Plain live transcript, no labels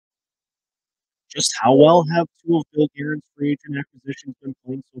Just how well have two of Bill Guerin's free agent acquisitions been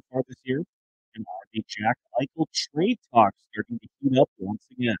playing so far this year? And are the Jack Eichel trade talks starting to heat up once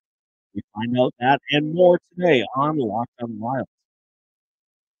again? We find out that and more today on Locked on Wild.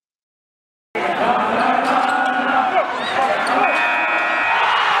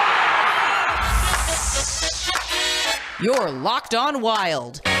 You're Locked on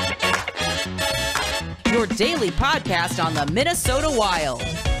Wild, your daily podcast on the Minnesota Wild,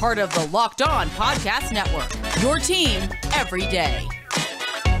 part of the Locked On Podcast Network, your team every day.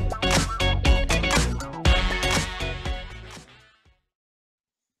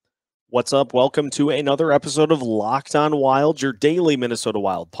 What's up? Welcome to another episode of Locked on Wild, your daily Minnesota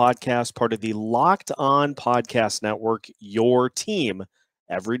Wild podcast, part of the Locked On Podcast Network, your team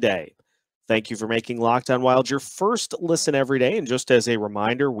every day. Thank you for making Locked on Wild your first listen every day. And just as a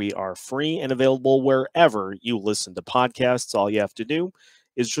reminder, we are free and available wherever you listen to podcasts. All you have to do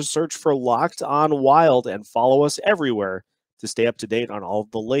is just search for Locked on Wild and follow us everywhere to stay up to date on all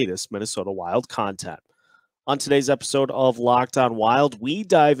of the latest Minnesota Wild content. On today's episode of Locked on Wild, we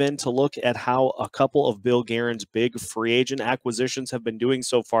dive in to look at how a couple of Bill Guerin's big free agent acquisitions have been doing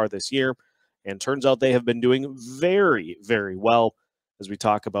so far this year. And turns out they have been doing very, very well as we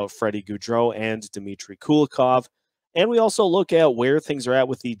talk about Freddy, Gaudreau and Dmitry Kulikov. And we also look at where things are at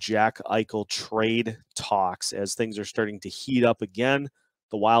with the Jack Eichel trade talks as things are starting to heat up again.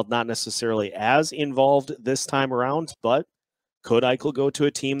 The Wild not necessarily as involved this time around, but could Eichel go to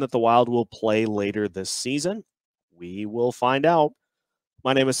a team that the Wild will play later this season? We will find out.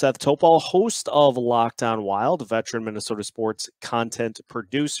 My name is Seth Topal, host of Locked on Wild, a veteran Minnesota sports content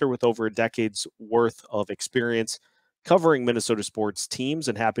producer with over a decade's worth of experience covering Minnesota sports teams,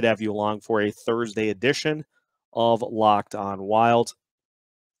 and happy to have you along for a Thursday edition of Locked on Wild.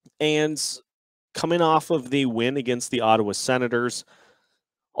 And coming off of the win against the Ottawa Senators,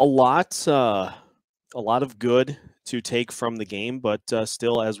 a lot of good to take from the game, but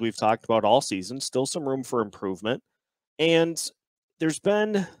still, as we've talked about all season, still some room for improvement. And there's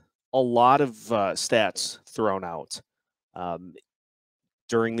been a lot of stats thrown out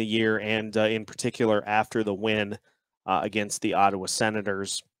during the year, and in particular after the win against the Ottawa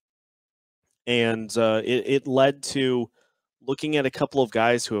Senators. And it led to looking at a couple of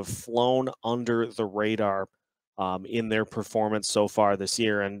guys who have flown under the radar in their performance so far this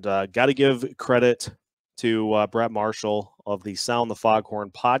year. And got to give credit to Brett Marshall of the Sound the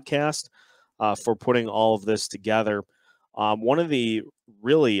Foghorn podcast for putting all of this together. One of the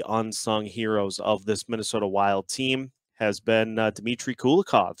really unsung heroes of this Minnesota Wild team has been Dmitry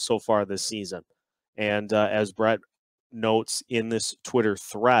Kulikov so far this season. And as Brett notes in this Twitter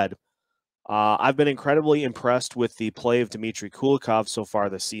thread, I've been incredibly impressed with the play of Dmitry Kulikov so far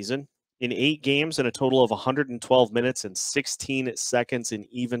this season. In 8 games and a total of 112 minutes and 16 seconds in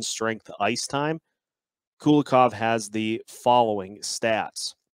even strength ice time, Kulikov has the following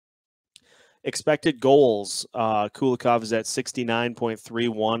stats. Expected goals, Kulikov is at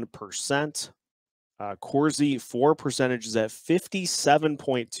 69.31%. Corsi 4 percentage is at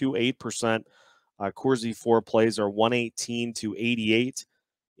 57.28%. Corsi 4 plays are 118 to 88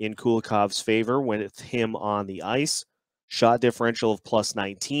 in Kulikov's favor with him on the ice. Shot differential of plus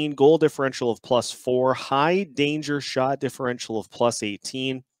 19, goal differential of plus 4, high danger shot differential of plus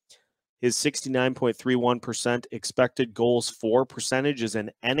 18. His 69.31% expected goals for percentage is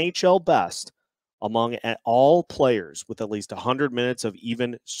an NHL best among all players with at least 100 minutes of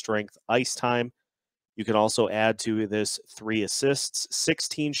even strength ice time. You can also add to this 3 assists,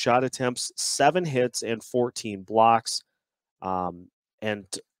 16 shot attempts, 7 hits, and 14 blocks. And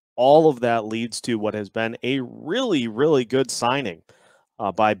all of that leads to what has been a really, really good signing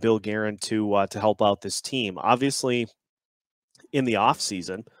by Bill Guerin to help out this team. Obviously, in the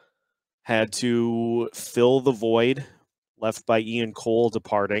offseason, had to fill the void left by Ian Cole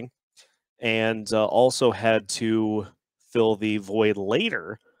departing, and also had to fill the void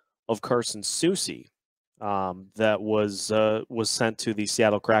later of Carson Soucy that was sent to the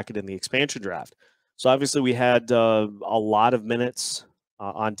Seattle Kraken in the expansion draft. So obviously we had a lot of minutes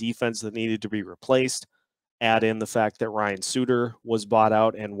on defense that needed to be replaced. Add in the fact that Ryan Suter was bought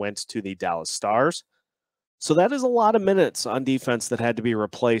out and went to the Dallas Stars. So that is a lot of minutes on defense that had to be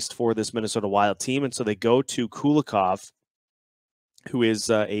replaced for this Minnesota Wild team. And so they go to Kulikov, who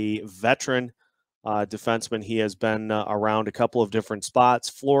is a veteran defenseman. He has been around a couple of different spots: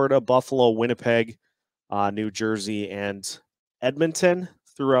 Florida, Buffalo, Winnipeg, New Jersey, and Edmonton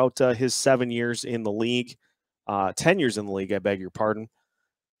throughout his 7 years in the league, 10 years in the league, I beg your pardon.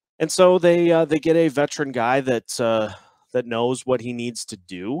 And so they get a veteran guy that knows what he needs to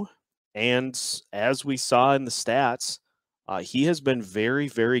do. And as we saw in the stats, He has been very,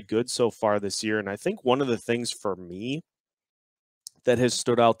 very good so far this year. And I think one of the things for me that has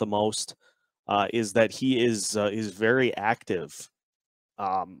stood out the most is that he is very active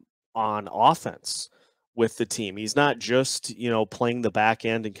um, on offense with the team. He's not just playing the back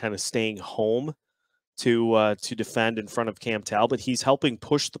end and kind of staying home to defend in front of Cam Talbot. He's helping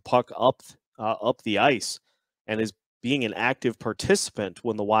push the puck up the ice and is being an active participant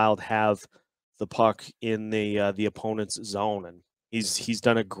when the Wild have the puck in the opponent's zone. And he's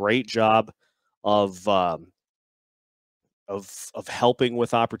done a great job of of helping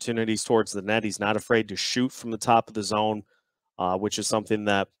with opportunities towards the net. He's not afraid to shoot from the top of the zone, which is something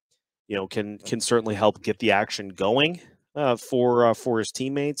that can certainly help get the action going for his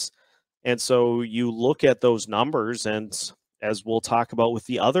teammates. And so you look at those numbers, and as we'll talk about with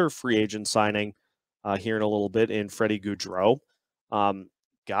the other free agent signing here in a little bit in Freddy Gaudreau,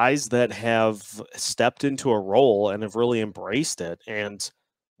 guys that have stepped into a role and have really embraced it. And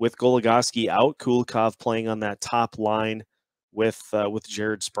with Goligoski out, Kulikov playing on that top line with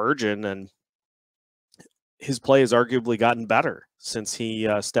Jared Spurgeon, and his play has arguably gotten better since he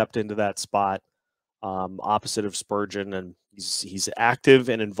stepped into that spot opposite of Spurgeon, and he's active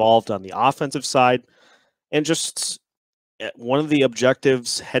and involved on the offensive side. And just one of the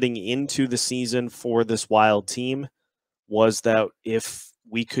objectives heading into the season for this Wild team was that if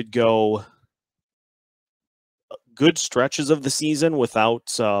we could go good stretches of the season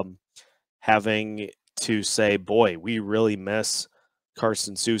without having to say, boy, we really miss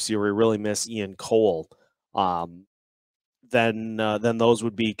Carson Soucy, or we really miss Ian Cole, then those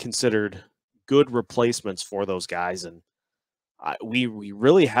would be considered good replacements for those guys. And we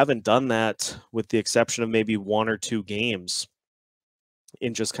really haven't done that, with the exception of maybe one or two games,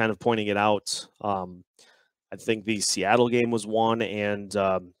 in just kind of pointing it out. I think the Seattle game was one, and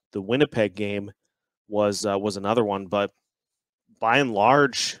the Winnipeg game was another one. But by and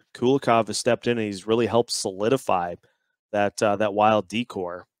large, Kulikov has stepped in and he's really helped solidify that Wild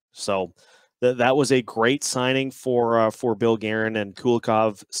decor. So that was a great signing for Bill Guerin, and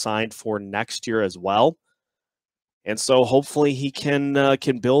Kulikov signed for next year as well. And so hopefully he can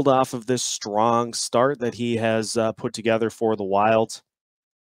build off of this strong start that he has put together for the Wild,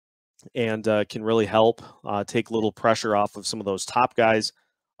 and can really help take a little pressure off of some of those top guys.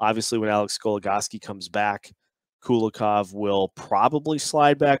 Obviously, when Alex Goligoski comes back, Kulikov will probably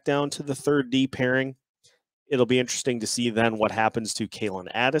slide back down to the third D pairing. It'll be interesting to see then what happens to Kalen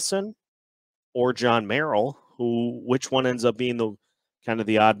Addison or John Merrill, which one ends up being the kind of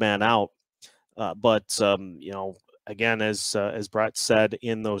the odd man out. But again, as Brett said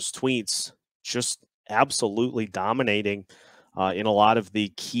in those tweets, just absolutely dominating in a lot of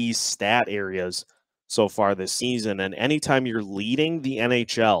the key stat areas so far this season. And anytime you're leading the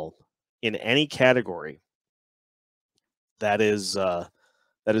NHL in any category, that is a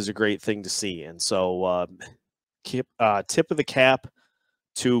great thing to see. And so tip of the cap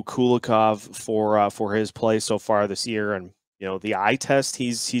to Kulikov for his play so far this year. And the eye test,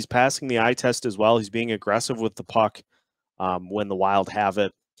 he's passing the eye test as well. He's being aggressive with the puck when the Wild have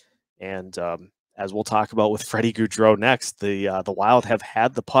it. And as we'll talk about with Freddy Gaudreau next, the Wild have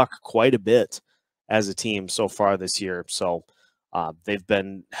had the puck quite a bit as a team so far this year. So they've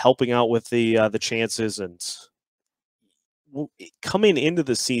been helping out with the chances. And coming into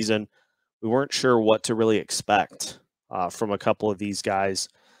the season, we weren't sure what to really expect from a couple of these guys,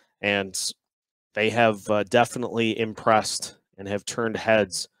 and they have definitely impressed and have turned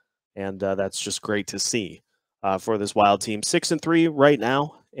heads, and that's just great to see for this Wild team. 6-3 right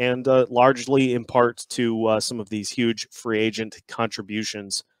now, and largely in part to some of these huge free agent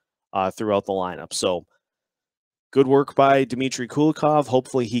contributions throughout the lineup. So good work by Dmitry Kulikov.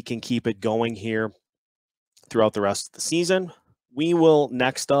 Hopefully he can keep it going here throughout the rest of the season. We will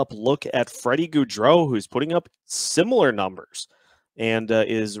next up look at Freddy Gaudreau, who's putting up similar numbers and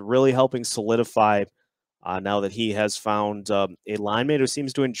is really helping solidify now that he has found a linemate who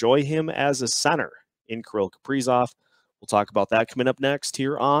seems to enjoy him as a center in Kirill Kaprizov. We'll talk about that coming up next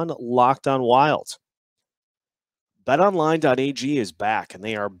here on Locked on Wild. BetOnline.ag is back, and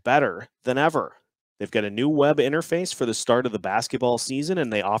they are better than ever. They've got a new web interface for the start of the basketball season,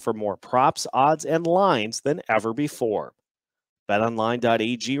 and they offer more props, odds, and lines than ever before.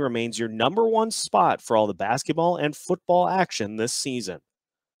 BetOnline.ag remains your #1 spot for all the basketball and football action this season.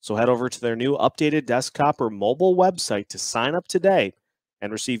 So head over to their new updated desktop or mobile website to sign up today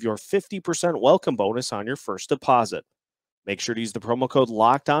and receive your 50% welcome bonus on your first deposit. Make sure to use the promo code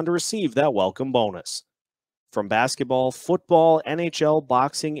LOCKEDON to receive that welcome bonus. From basketball, football, NHL,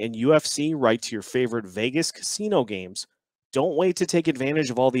 boxing, and UFC, right to your favorite Vegas casino games, don't wait to take advantage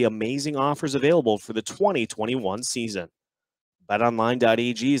of all the amazing offers available for the 2021 season.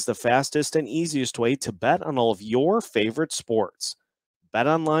 BetOnline.ag is the fastest and easiest way to bet on all of your favorite sports.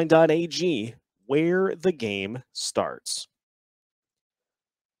 BetOnline.ag, where the game starts.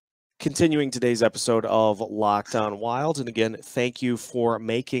 Continuing today's episode of Locked On Wild. And again, thank you for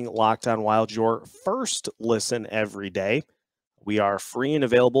making Locked On Wild your first listen every day. We are free and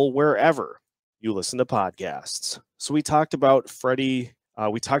available wherever you listen to podcasts. So we talked about Freddy.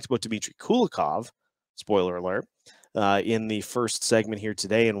 We talked about Dmitry Kulikov, spoiler alert, in the first segment here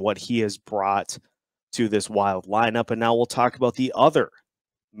today and what he has brought to this Wild lineup. And now we'll talk about the other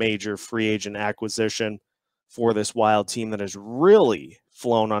major free agent acquisition for this Wild team that has really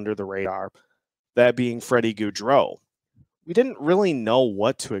flown under the radar, that being Freddy Gaudreau. We didn't really know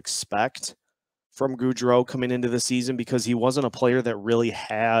what to expect from Gaudreau coming into the season because he wasn't a player that really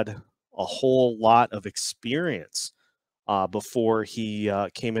had a whole lot of experience before he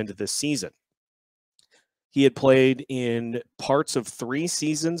came into this season. He had played in parts of 3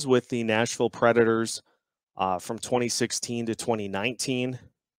 seasons with the Nashville Predators from 2016 to 2019,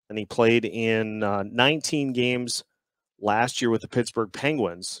 and he played in 19 games last year with the Pittsburgh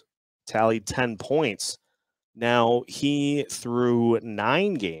Penguins, tallied 10 points. Now, he, through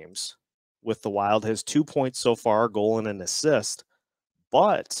 9 games with the Wild, has 2 points so far, a goal and an assist.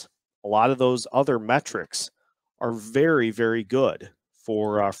 But a lot of those other metrics are very, very good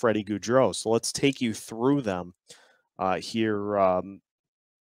for Freddy Gaudreau. So let's take you through them here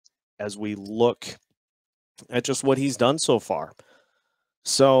as we look at just what he's done so far.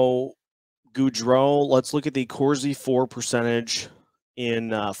 So Gaudreau, let's look at the Corsi 4 percentage in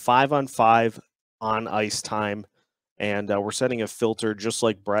 5-on-5 on ice time. And we're setting a filter just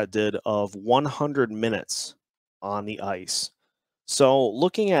like Brett did of 100 minutes on the ice. So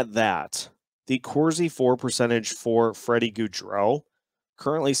looking at that, the Corsi 4 percentage for Freddy Gaudreau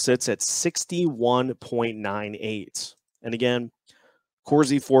currently sits at 61.98. And again,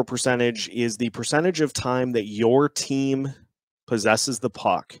 Corsi 4 percentage is the percentage of time that your team possesses the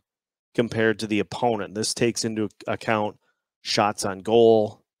puck compared to the opponent. This takes into account shots on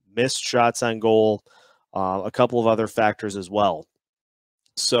goal, missed shots on goal, a couple of other factors as well.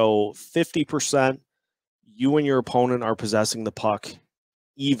 So 50%, you and your opponent are possessing the puck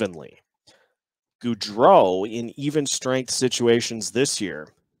evenly. Gaudreau, in even strength situations this year,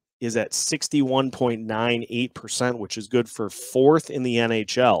 is at 61.98%, which is good for 4th in the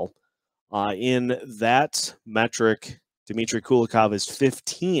NHL. In that metric, Dmitry Kulikov is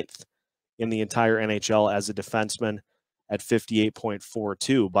 15th in the entire NHL as a defenseman at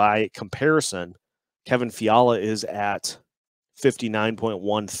 58.42. By comparison, Kevin Fiala is at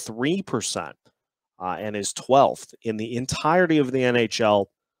 59.13% and is 12th in the entirety of the NHL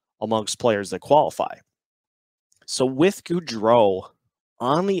amongst players that qualify. So with Gaudreau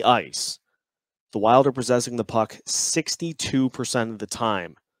on the ice, the Wild are possessing the puck 62% of the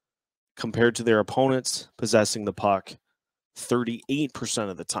time compared to their opponents possessing the puck 38%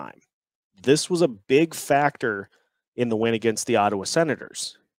 of the time. This was a big factor in the win against the Ottawa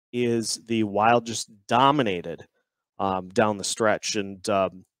Senators, is the Wild just dominated down the stretch. And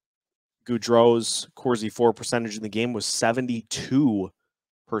Gaudreau's Corsi 4 percentage in the game was 72%.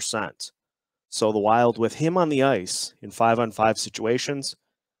 So the Wild, with him on the ice in 5-on-5 situations,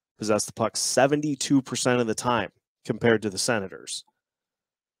 possess the puck 72% of the time compared to the Senators.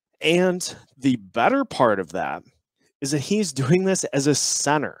 And the better part of that is that he's doing this as a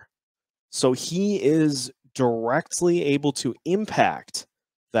center. So he is directly able to impact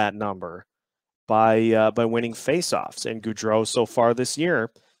that number by winning faceoffs. And Gaudreau so far this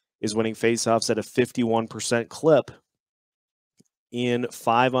year is winning faceoffs at a 51% clip in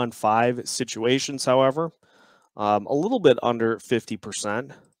 5-on-5 situations. However, a little bit under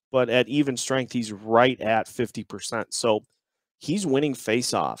 50%, but at even strength, he's right at 50%. So he's winning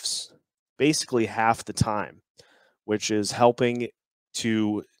faceoffs basically half the time, which is helping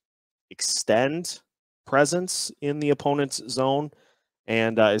to extend presence in the opponent's zone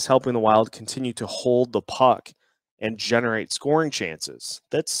and is helping the Wild continue to hold the puck and generate scoring chances.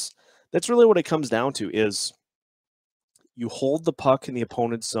 That's really what it comes down to, is you hold the puck in the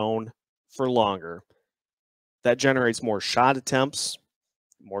opponent's zone for longer. That generates more shot attempts.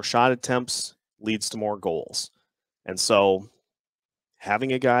 More shot attempts leads to more goals. And so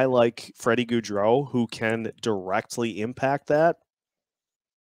having a guy like Freddy Gaudreau who can directly impact that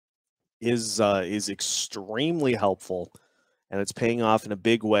is extremely helpful, and it's paying off in a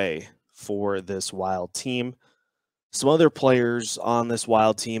big way for this Wild team. Some other players on this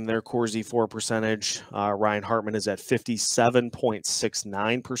Wild team, their Corsi 4 percentage, Ryan Hartman is at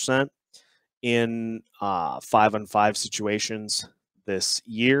 57.69% in 5-on-5 situations this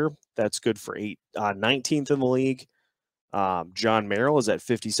year. That's good for 19th in the league. John Merrill is at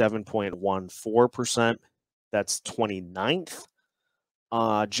 57.14%. That's 29th.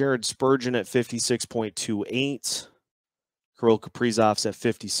 Jared Spurgeon at 56.28. Kirill Kaprizov's at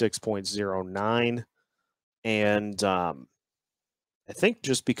 56.09. And I think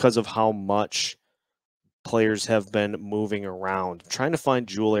just because of how much players have been moving around, I'm trying to find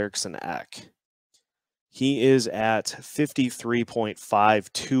Joel Eriksson Ek. He is at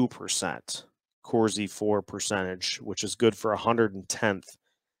 53.52% Corsi 4 percentage, which is good for 110th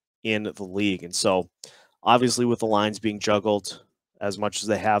in the league. And so, obviously, with the lines being juggled as much as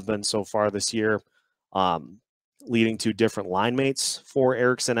they have been so far this year, leading to different line mates for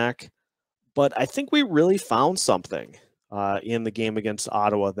Eriksson Ek. But I think we really found something in the game against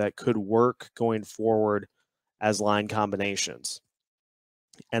Ottawa that could work going forward as line combinations.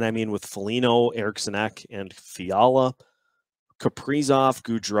 And I mean, with Foligno, Eriksson Ek, and Fiala, Kaprizov,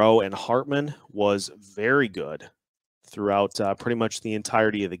 Gaudreau, and Hartman was very good throughout pretty much the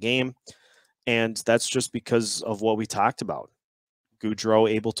entirety of the game. And that's just because of what we talked about. Gaudreau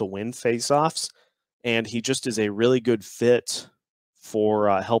able to win faceoffs, and he just is a really good fit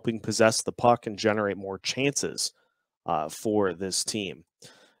for helping possess the puck and generate more chances for this team.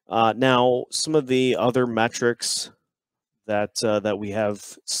 Now, some of the other metrics that we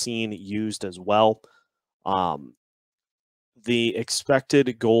have seen used as well. The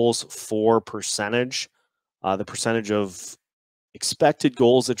expected goals for percentage, the percentage of expected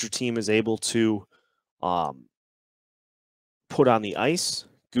goals that your team is able to put on the ice.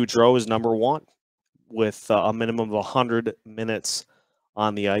 Gaudreau is number one with a minimum of 100 minutes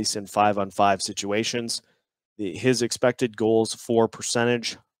on the ice in 5-on-5 situations. His expected goals for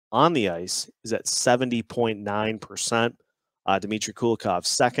percentage on the ice is at 70.9%. Dmitry Kulikov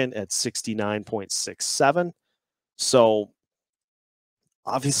second at 69.67. So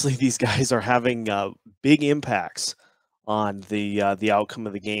obviously these guys are having big impacts on the outcome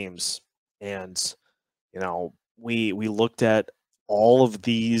of the games. And, you know, we looked at all of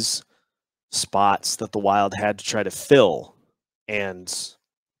these spots that the Wild had to try to fill. And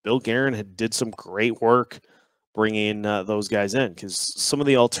Bill Guerin did some great work bringing those guys in, because some of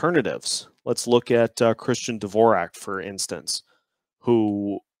the alternatives, let's look at Christian Dvorak, for instance,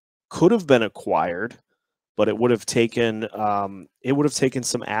 who could have been acquired, but it would have taken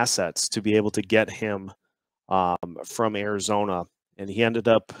some assets to be able to get him from Arizona, and he ended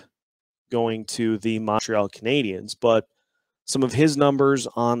up going to the Montreal Canadiens. But some of his numbers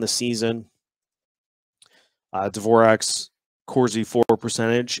on the season, Dvorak's Corsi 4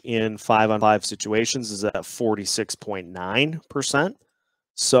 percentage in 5-on-5 situations is at 46.9%.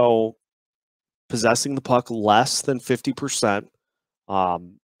 So possessing the puck less than 50%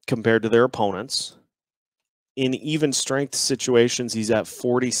 compared to their opponents. In even strength situations, he's at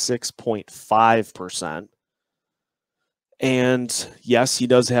 46.5%. And yes, he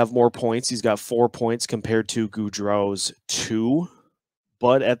does have more points. He's got 4 points compared to Gaudreau's 2.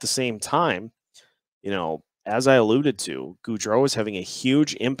 But at the same time, you know, as I alluded to, Gaudreau is having a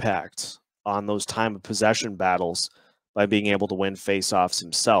huge impact on those time of possession battles by being able to win faceoffs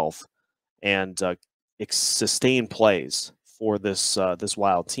himself and sustain plays for this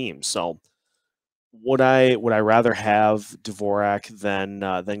Wild team. So would I rather have Dvorak than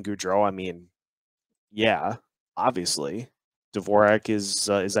Gaudreau? I mean, yeah, obviously Dvorak is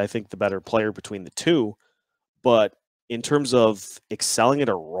I think the better player between the two, but in terms of excelling at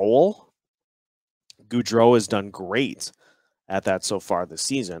a role, Gaudreau has done great at that so far this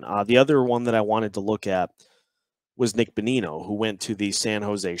season. The other one that I wanted to look at was Nick Bonino, who went to the San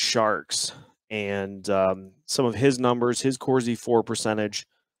Jose Sharks. And some of his numbers, his Corsi 4 percentage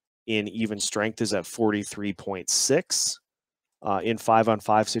in even strength is at 43.6. In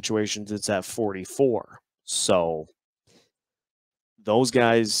 5-on-5 situations, it's at 44. So those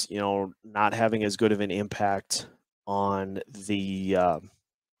guys, you know, not having as good of an impact on the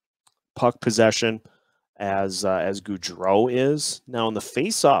puck possession as Gaudreau is. Now in the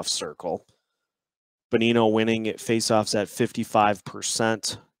face-off circle, Bonino winning at face-offs at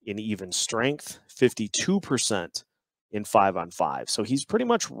 55% in even strength, 52% in 5-on-5. So he's pretty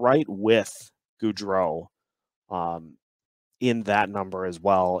much right with Gaudreau in that number as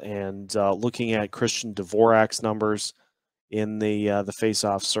well. And looking at Christian Dvorak's numbers in the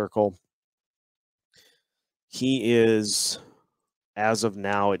face-off circle, he is, as of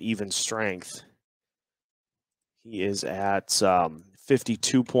now, at even strength, he is at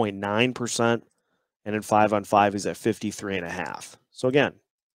 52.9%, and in 5-on-5 he's at 53.5. So again,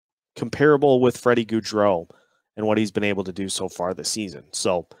 comparable with Freddy Gaudreau and what he's been able to do so far this season.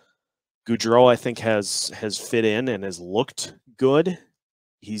 So Gaudreau, I think, has fit in and has looked good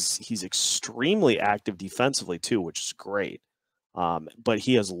He's extremely active defensively too, which is great. But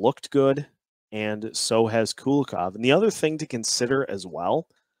he has looked good, and so has Kulikov. And the other thing to consider as well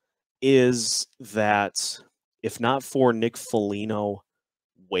is that if not for Nick Foligno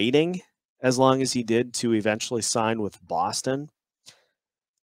waiting as long as he did to eventually sign with Boston,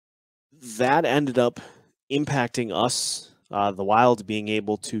 that ended up impacting us, the Wild, being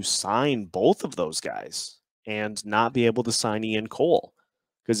able to sign both of those guys and not be able to sign Ian Cole.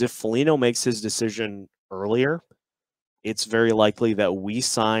 Because if Foligno makes his decision earlier, it's very likely that we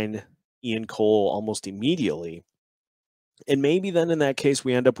sign Ian Cole almost immediately. And maybe then in that case,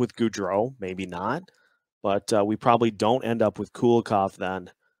 we end up with Gaudreau, maybe not. But we probably don't end up with Kulikov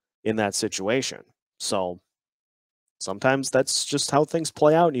then in that situation. So sometimes that's just how things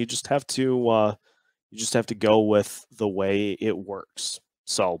play out, and you just have to go with the way it works.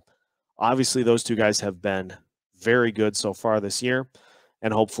 So obviously those two guys have been very good so far this year,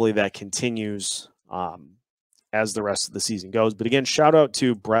 and hopefully that continues as the rest of the season goes. But again, shout out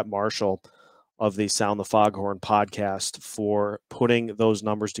to Brett Marshall of the Sound the Foghorn podcast for putting those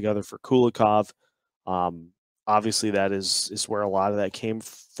numbers together for Kulikov. Obviously that is where a lot of that came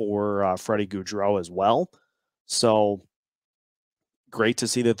for Freddy Gaudreau as well. So great to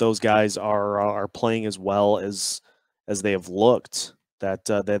see that those guys are playing as well as they have looked, that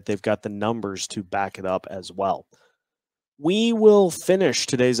they've got the numbers to back it up as well. We will finish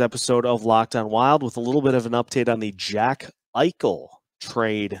today's episode of Locked On Wild with a little bit of an update on the Jack Eichel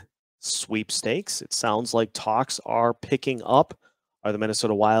trade sweepstakes. It sounds like talks are picking up. Are the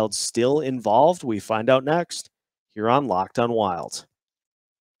Minnesota Wild still involved? We find out next here on Locked On Wild.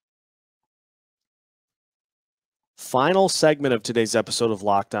 Final segment of today's episode of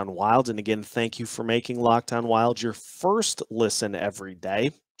Locked On Wild. And again, thank you for making Locked On Wild your first listen every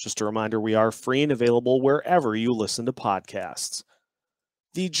day. Just a reminder, we are free and available wherever you listen to podcasts.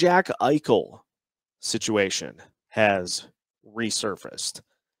 The Jack Eichel situation has resurfaced,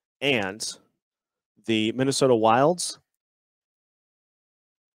 and the Minnesota Wilds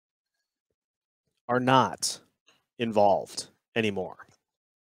are not involved anymore.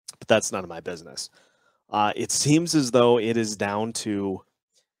 But that's none of my business. It seems as though it is down to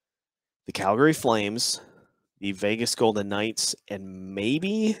the Calgary Flames, the Vegas Golden Knights, and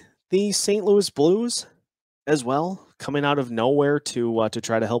maybe the St. Louis Blues as well, coming out of nowhere to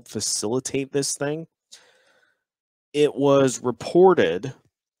try to help facilitate this thing. It was reported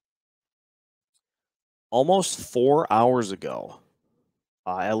almost 4 hours ago,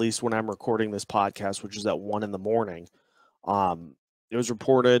 at least when I'm recording this podcast, which is at 1 in the morning. It was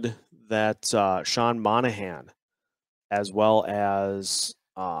reported that Sean Monahan, as well as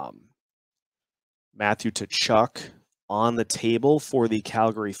Matthew Tkachuk, on the table for the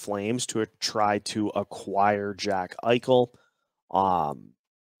Calgary Flames to try to acquire Jack Eichel.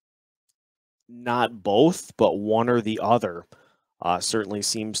 Not both, but one or the other certainly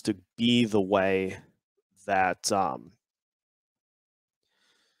seems to be the way that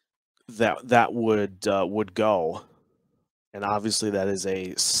that would go. And obviously that is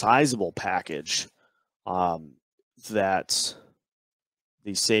a sizable package that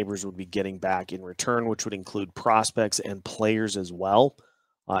the Sabres would be getting back in return, which would include prospects and players as well,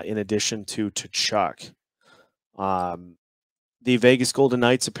 in addition to Tkachuk. The Vegas Golden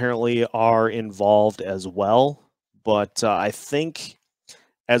Knights apparently are involved as well, but I think,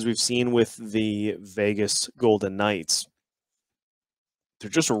 as we've seen with the Vegas Golden Knights, they're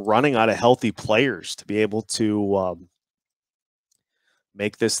just running out of healthy players to be able to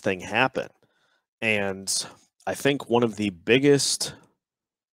make this thing happen. And I think one of the biggest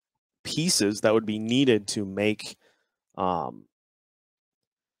pieces that would be needed to make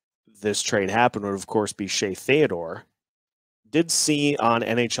this trade happen would, of course, be Shea Theodore. Did see on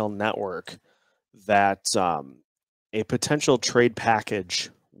NHL Network that a potential trade package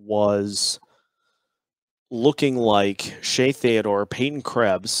was looking like Shea Theodore, Peyton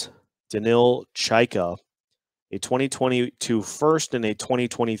Krebs, Danil Chaika, a 2022 first and a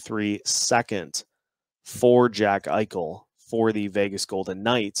 2023 second for Jack Eichel for the Vegas Golden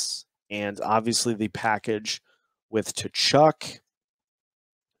Knights. And obviously the package with Tkachuk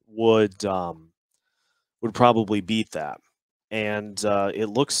would probably beat that. And it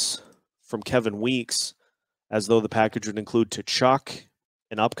looks from Kevin Weeks as though the package would include Tkachuk,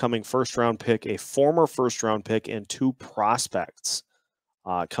 an upcoming first-round pick, a former first-round pick, and 2 prospects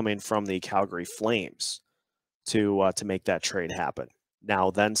coming from the Calgary Flames to make that trade happen.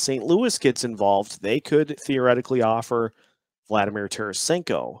 Now, then St. Louis gets involved. They could theoretically offer Vladimir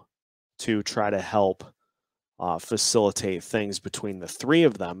Tarasenko to try to help facilitate things between the three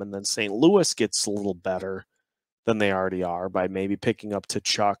of them. And then St. Louis gets a little better than they already are by maybe picking up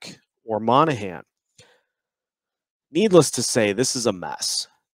Tkachuk or Monahan. Needless to say, this is a mess.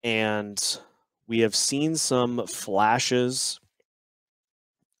 And we have seen some flashes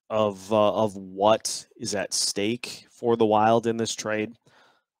of what is at stake for the Wild in this trade.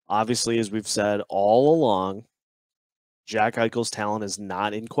 Obviously, as we've said all along, Jack Eichel's talent is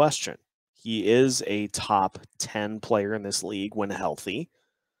not in question. He is a top 10 player in this league when healthy.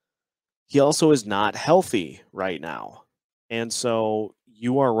 He also is not healthy right now. And so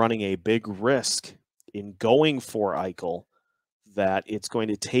you are running a big risk in going for Eichel that it's going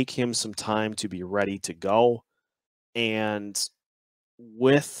to take him some time to be ready to go. And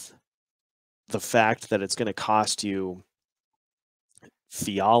with the fact that it's going to cost you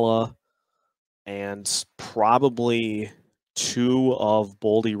Fiala and probably 2 of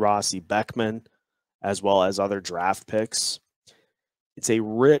Boldy, Rossi, Beckman, as well as other draft picks, it's a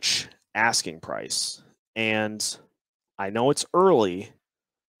rich asking price. And I know it's early,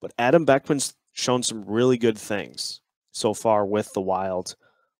 but Adam Beckman's shown some really good things so far with the Wild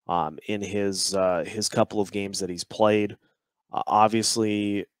in his couple of games that he's played.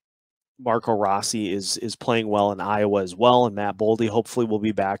 Obviously, Marco Rossi is playing well in Iowa as well, and Matt Boldy hopefully will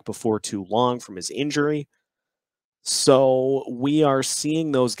be back before too long from his injury. So we are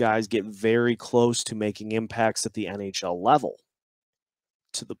seeing those guys get very close to making impacts at the NHL level,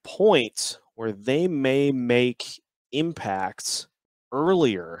 to the point where they may make impacts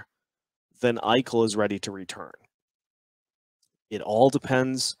earlier than Eichel is ready to return. It all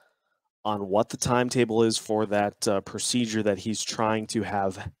depends on what the timetable is for that procedure that he's trying to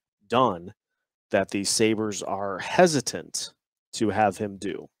have done, that the Sabres are hesitant to have him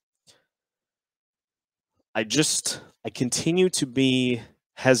do. I continue to be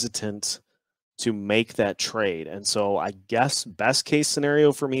hesitant to make that trade. And so I guess best case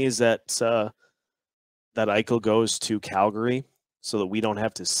scenario for me is that that Eichel goes to Calgary so that we don't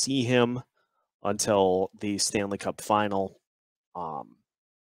have to see him until the Stanley Cup final,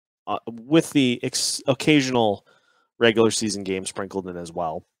 with the occasional regular season game sprinkled in as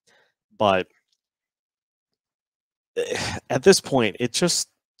well. But at this point, it just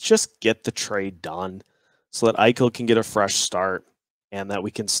get the trade done so that Eichel can get a fresh start and that we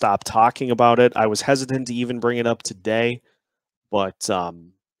can stop talking about it. I was hesitant to even bring it up today, but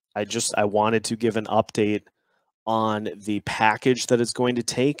I wanted to give an update on the package that it's going to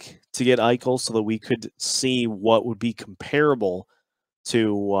take to get Eichel so that we could see what would be comparable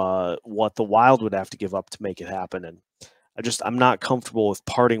to what the Wild would have to give up to make it happen. And I'm not comfortable with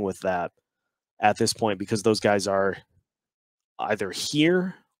parting with that at this point because those guys are either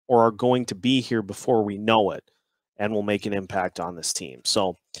here or are going to be here before we know it and will make an impact on this team.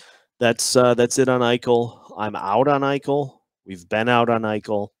 So that's it on Eichel. I'm out on Eichel. We've been out on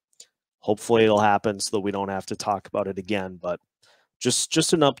Eichel. Hopefully it'll happen so that we don't have to talk about it again. But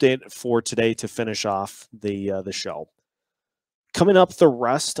just an update for today to finish off the show. Coming up the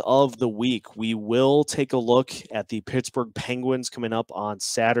rest of the week, we will take a look at the Pittsburgh Penguins coming up on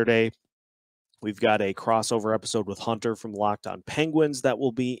Saturday. We've got a crossover episode with Hunter from Locked On Penguins that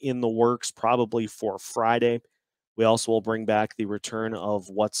will be in the works probably for Friday. We also will bring back the return of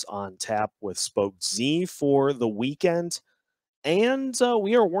What's on Tap with Spoke Z for the weekend. And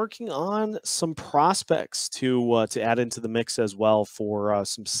we are working on some prospects to add into the mix as well for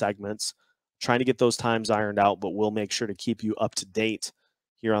some segments. Trying to get those times ironed out, but we'll make sure to keep you up to date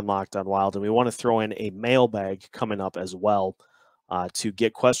here on Locked On Wild. And we want to throw in a mailbag coming up as well to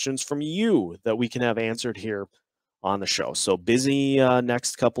get questions from you that we can have answered here on the show. So busy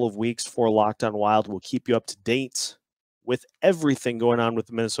next couple of weeks for Locked On Wild. We'll keep you up to date with everything going on with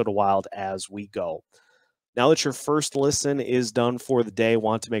the Minnesota Wild as we go. Now that your first listen is done for the day,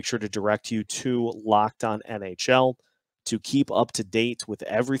 want to make sure to direct you to Locked On NHL to keep up to date with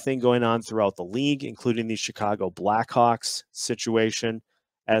everything going on throughout the league, including the Chicago Blackhawks situation,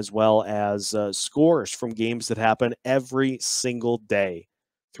 as well as scores from games that happen every single day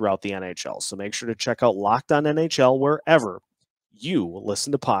throughout the NHL. So make sure to check out Locked On NHL wherever you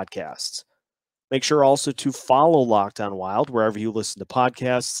listen to podcasts. Make sure also to follow Locked On Wild wherever you listen to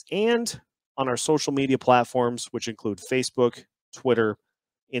podcasts and on our social media platforms, which include Facebook, Twitter,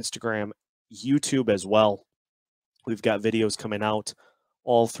 Instagram, YouTube as well. We've got videos coming out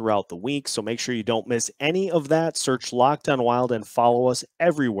all throughout the week, so make sure you don't miss any of that. Search Locked On Wild and follow us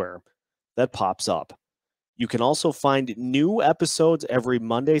everywhere that pops up. You can also find new episodes every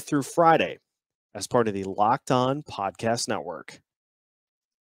Monday through Friday as part of the Locked On Podcast Network.